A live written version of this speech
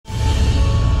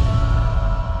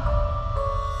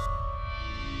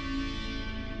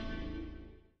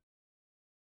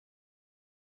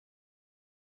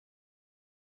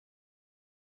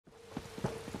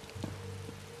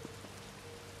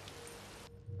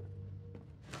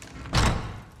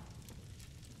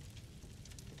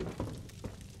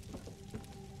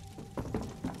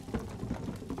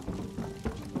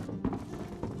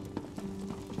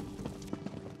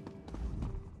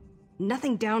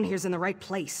Nothing down here's in the right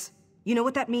place. You know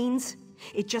what that means?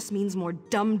 It just means more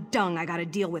dumb dung I gotta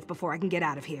deal with before I can get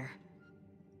out of here.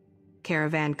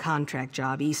 Caravan contract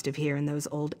job east of here in those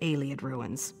old Aliad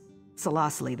ruins.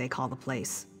 Silaseli, they call the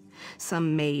place.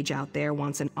 Some mage out there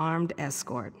wants an armed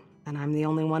escort, and I'm the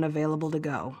only one available to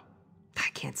go. I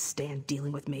can't stand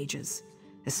dealing with mages,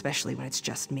 especially when it's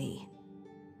just me.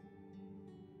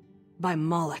 By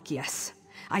Moloch, yes.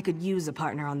 I could use a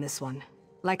partner on this one.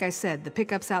 Like I said, the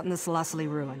pickup's out in the Silaseli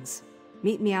ruins.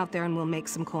 Meet me out there and we'll make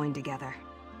some coin together.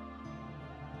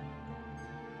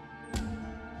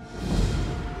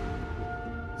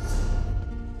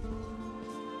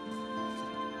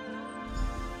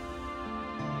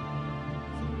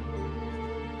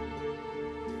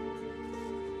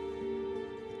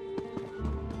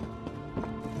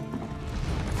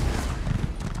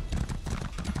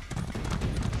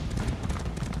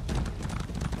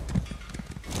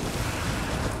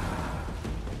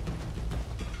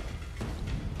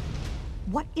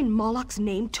 What in Moloch's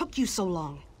name took you so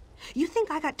long? You think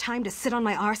I got time to sit on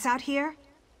my arse out here?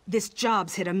 This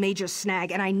job's hit a major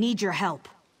snag and I need your help.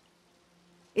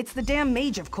 It's the damn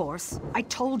mage, of course. I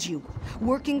told you.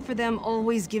 Working for them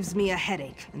always gives me a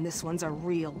headache, and this one's a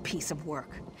real piece of work.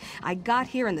 I got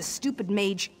here and the stupid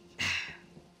mage...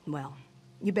 Well,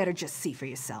 you better just see for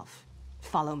yourself.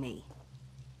 Follow me.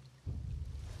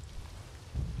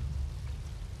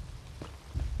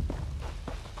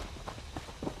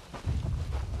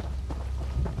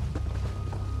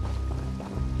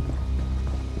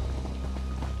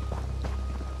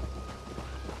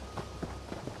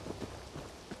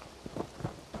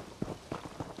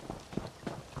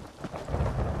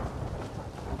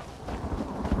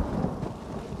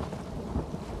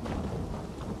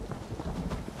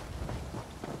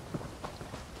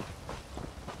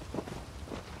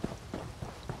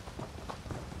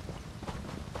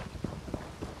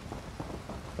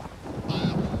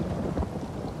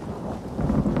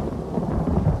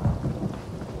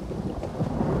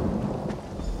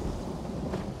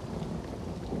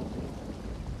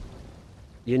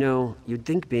 You know, you'd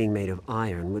think being made of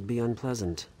iron would be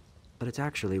unpleasant, but it's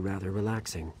actually rather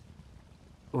relaxing.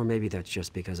 Or maybe that's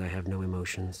just because I have no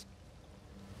emotions.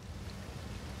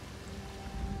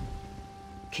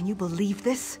 Can you believe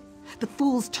this? The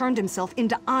fool's turned himself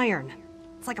into iron.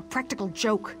 It's like a practical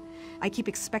joke. I keep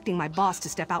expecting my boss to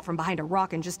step out from behind a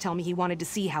rock and just tell me he wanted to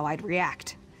see how I'd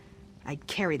react. I'd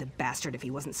carry the bastard if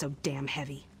he wasn't so damn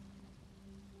heavy.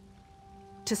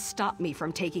 To stop me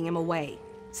from taking him away.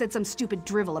 Said some stupid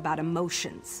drivel about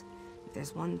emotions. If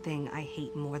there's one thing I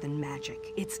hate more than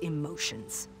magic, it's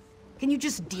emotions. Can you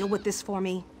just deal with this for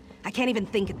me? I can't even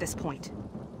think at this point.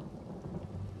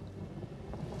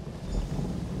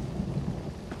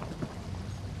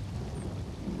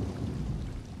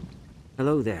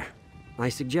 Hello there. I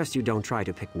suggest you don't try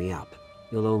to pick me up.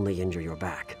 You'll only injure your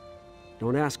back.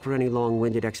 Don't ask for any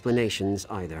long-winded explanations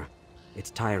either.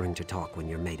 It's tiring to talk when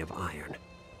you're made of iron.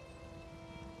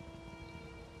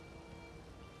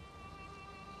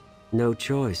 No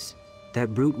choice.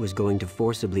 That brute was going to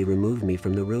forcibly remove me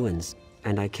from the ruins,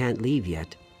 and I can't leave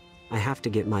yet. I have to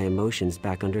get my emotions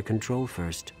back under control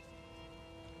first.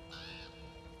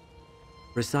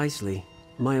 Precisely.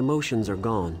 My emotions are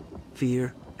gone.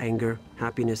 Fear, anger,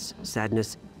 happiness,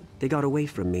 sadness. They got away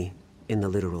from me, in the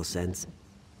literal sense.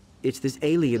 It's this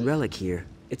alien relic here.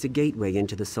 It's a gateway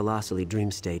into the Silaseli dream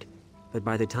state. But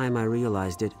by the time I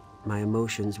realized it, my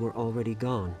emotions were already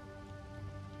gone.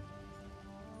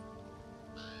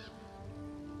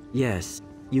 Yes,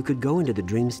 you could go into the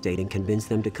dream state and convince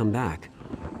them to come back.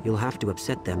 You'll have to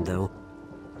upset them, though.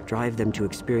 Drive them to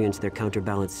experience their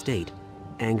counterbalanced state.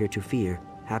 Anger to fear,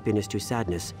 happiness to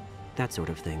sadness, that sort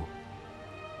of thing.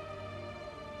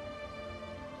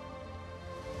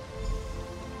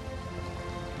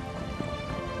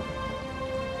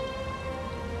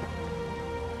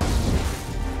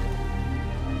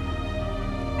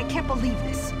 I can't believe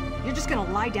this. You're just gonna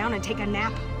lie down and take a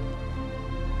nap?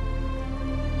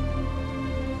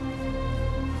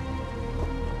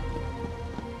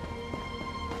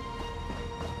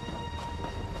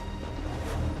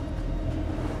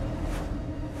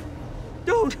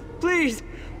 Please!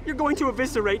 You're going to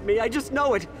eviscerate me, I just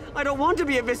know it! I don't want to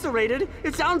be eviscerated!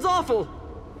 It sounds awful!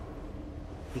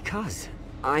 Because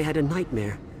I had a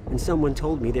nightmare, and someone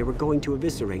told me they were going to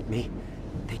eviscerate me.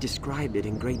 They described it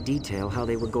in great detail, how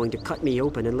they were going to cut me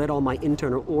open and let all my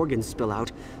internal organs spill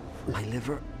out. My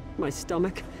liver, my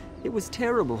stomach, it was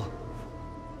terrible.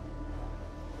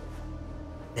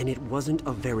 And it wasn't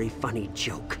a very funny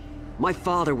joke. My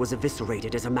father was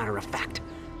eviscerated, as a matter of fact.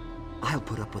 I'll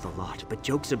put up with a lot, but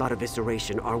jokes about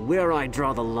evisceration are where I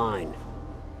draw the line.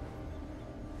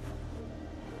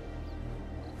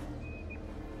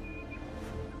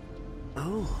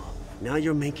 Oh, now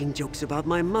you're making jokes about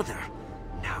my mother.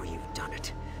 Now you've done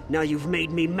it. Now you've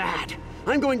made me mad.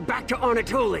 I'm going back to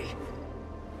Anatoly.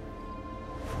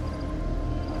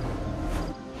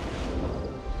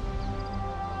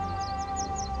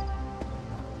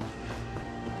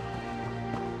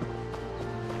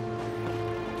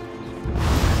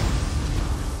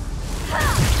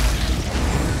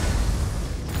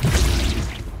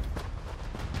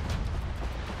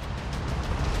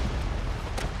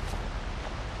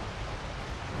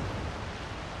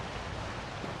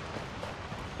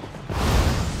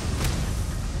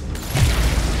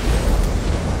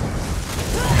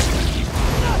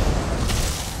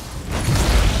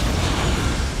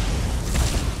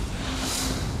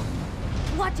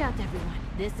 Watch out, everyone.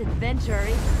 This adventure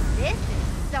is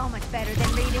so much better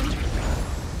than reading.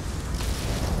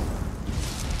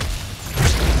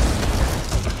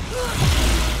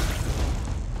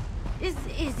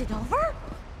 Is it over?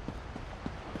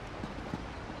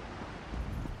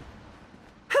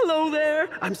 Hello there!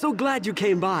 I'm so glad you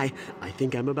came by. I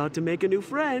think I'm about to make a new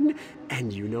friend,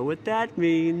 and you know what that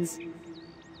means.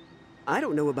 I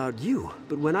don't know about you,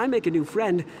 but when I make a new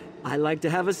friend, I like to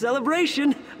have a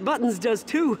celebration. Buttons does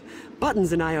too.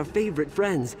 Buttons and I are favorite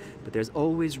friends, but there's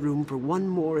always room for one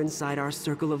more inside our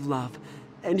circle of love.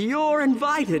 And you're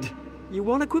invited. You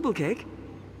want a quibble cake?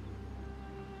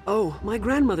 Oh, my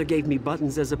grandmother gave me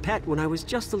Buttons as a pet when I was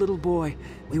just a little boy.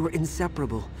 We were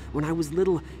inseparable. When I was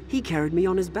little, he carried me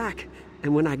on his back.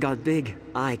 And when I got big,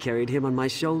 I carried him on my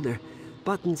shoulder.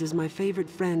 Buttons is my favorite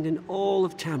friend in all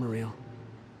of Tamariel.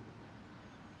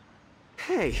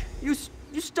 Hey, you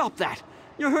stop that!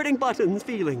 You're hurting Buttons'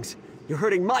 feelings. You're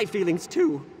hurting my feelings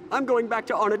too. I'm going back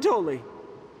to Anatoly.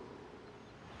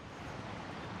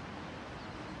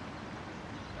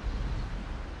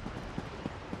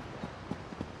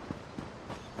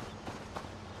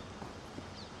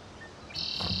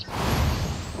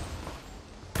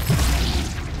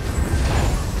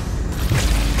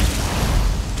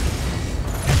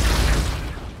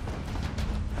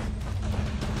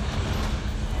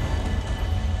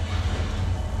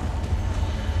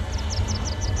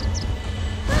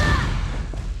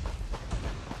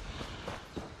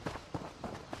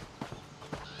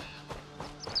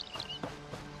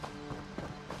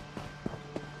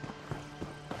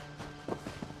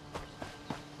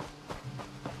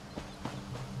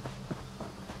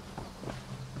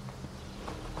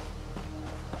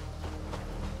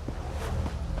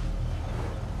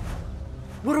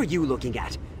 What are you looking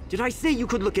at? Did I say you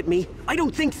could look at me? I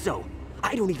don't think so.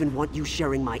 I don't even want you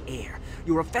sharing my air.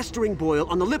 You're a festering boil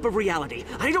on the lip of reality.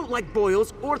 I don't like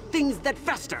boils or things that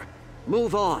fester.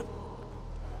 Move on.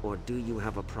 Or do you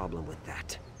have a problem with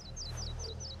that?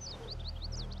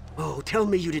 Oh, tell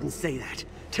me you didn't say that.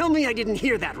 Tell me I didn't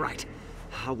hear that right.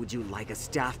 How would you like a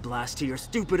staff blast to your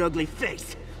stupid, ugly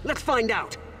face? Let's find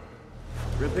out.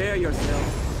 Prepare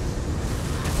yourself.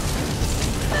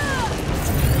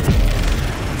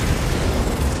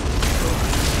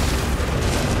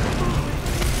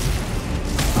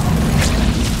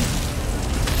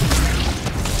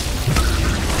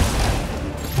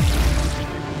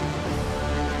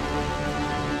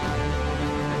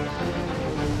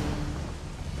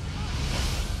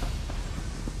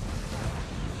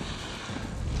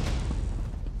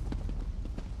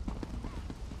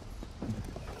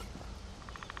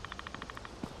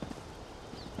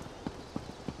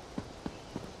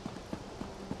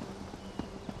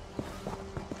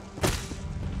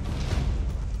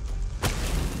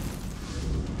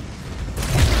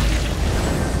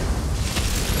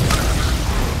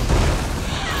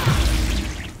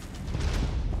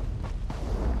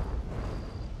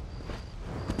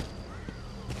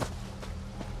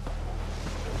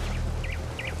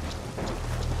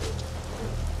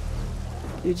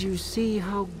 Did you see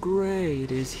how gray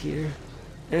it is here?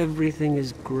 Everything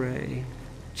is gray,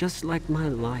 just like my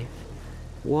life.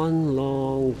 One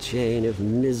long chain of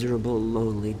miserable,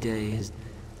 lonely days,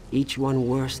 each one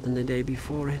worse than the day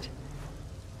before it.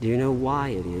 Do you know why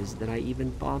it is that I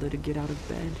even bother to get out of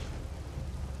bed?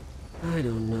 I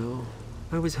don't know.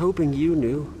 I was hoping you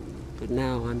knew, but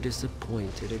now I'm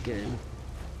disappointed again.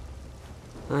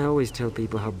 I always tell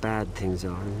people how bad things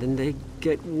are, and then they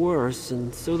get worse,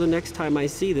 and so the next time I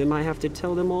see them, I have to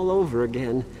tell them all over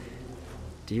again.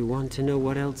 Do you want to know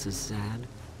what else is sad?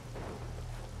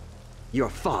 You're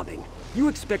fobbing. You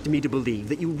expect me to believe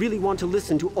that you really want to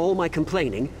listen to all my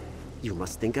complaining? You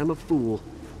must think I'm a fool.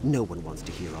 No one wants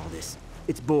to hear all this.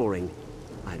 It's boring.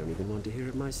 I don't even want to hear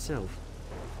it myself.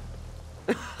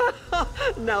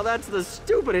 Now that's the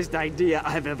stupidest idea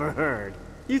I've ever heard.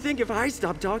 You think if I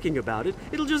stop talking about it,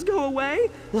 it'll just go away?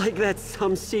 Like that's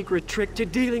some secret trick to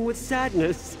dealing with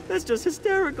sadness. That's just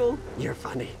hysterical. You're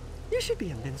funny. You should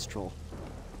be a minstrel.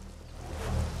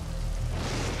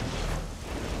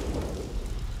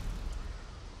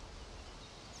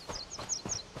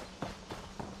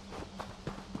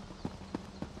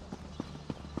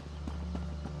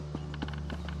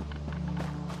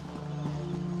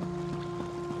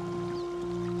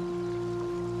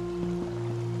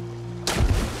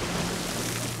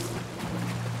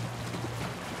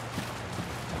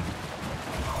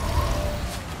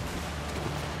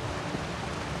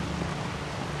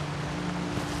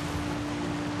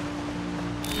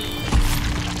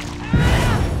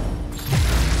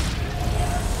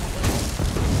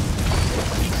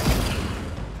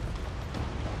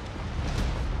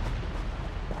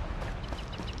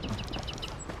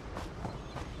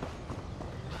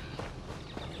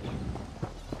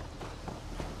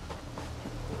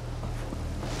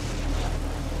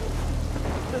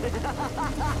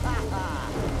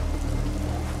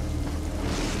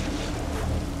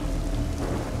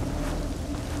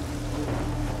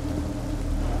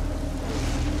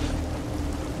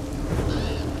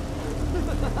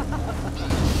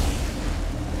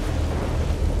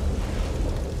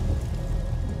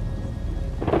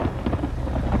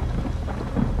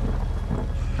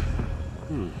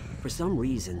 For some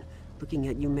reason, looking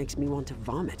at you makes me want to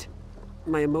vomit.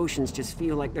 My emotions just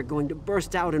feel like they're going to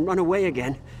burst out and run away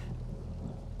again.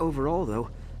 Overall, though,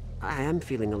 I am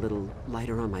feeling a little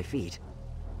lighter on my feet.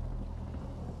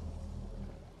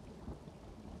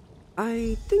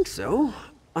 I think so.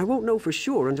 I won't know for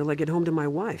sure until I get home to my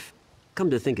wife. Come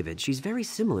to think of it, she's very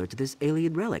similar to this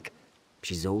Iliad relic.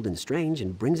 She's old and strange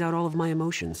and brings out all of my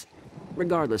emotions.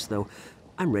 Regardless, though,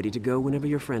 I'm ready to go whenever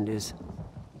your friend is.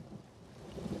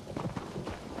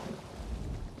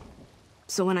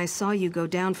 So when I saw you go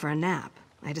down for a nap,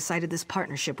 I decided this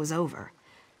partnership was over.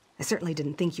 I certainly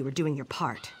didn't think you were doing your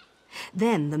part.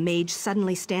 Then the mage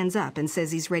suddenly stands up and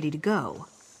says he's ready to go,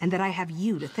 and that I have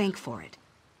you to thank for it.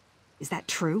 Is that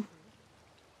true?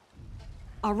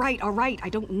 All right, I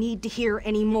don't need to hear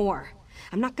any more.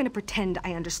 I'm not gonna pretend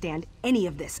I understand any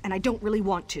of this, and I don't really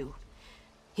want to.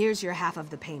 Here's your half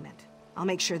of the payment. I'll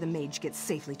make sure the mage gets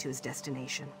safely to his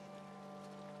destination.